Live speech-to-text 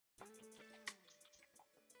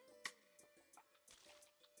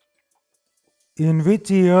In which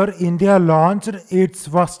year India launched its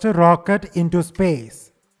first rocket into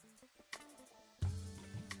space?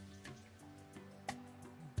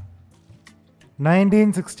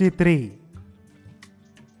 (1963).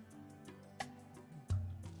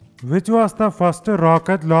 Which was the first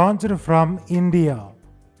rocket launched from India?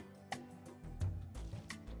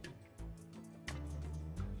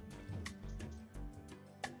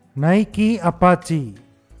 Nike Apache.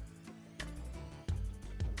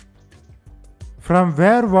 From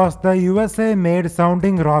where was the USA-made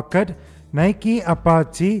sounding rocket Nike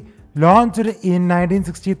Apache launched in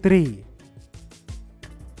 1963?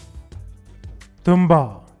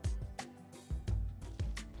 Tumba.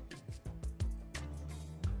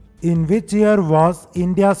 In which year was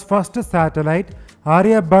India's first satellite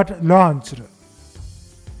Aryabhata launched?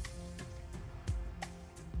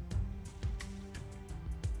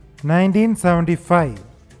 (1975).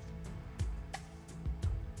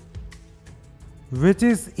 Which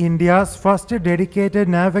is India's first dedicated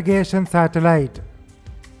navigation satellite?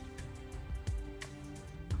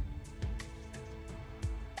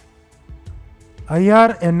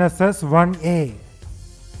 IRNSS-1A.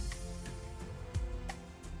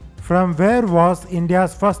 From where was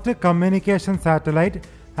India's first communication satellite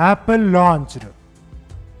Apple launched?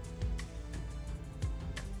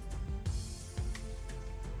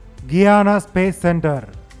 Guyana Space Center.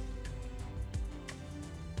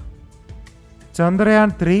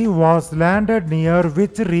 Chandrayaan-3 was landed near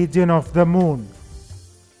which region of the moon?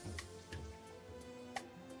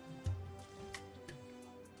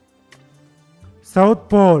 South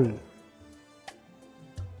Pole.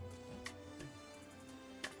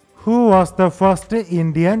 Who was the first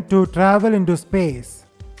Indian to travel into space?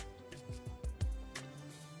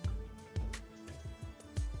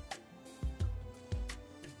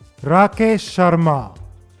 Rakesh Sharma.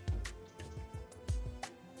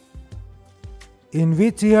 In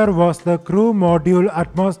which year was the Crew Module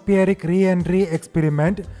atmospheric re-entry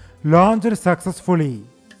experiment launched successfully?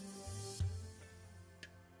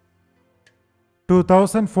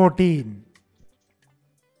 2014.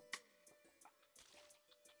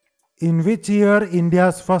 In which year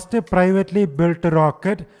India's first privately built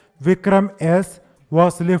rocket Vikram-S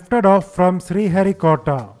was lifted off from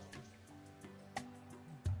Sriharikota?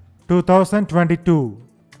 2022.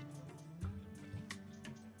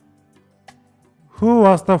 Who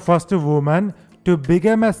was the first woman to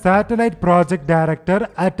become a satellite project director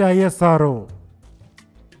at ISRO?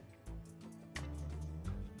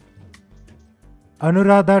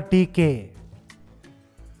 Anuradha TK.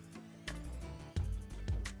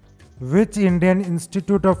 Which Indian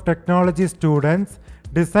Institute of Technology students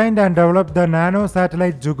designed and developed the nano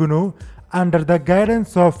satellite Jugnu under the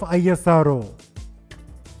guidance of ISRO?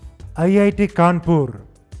 IIT Kanpur.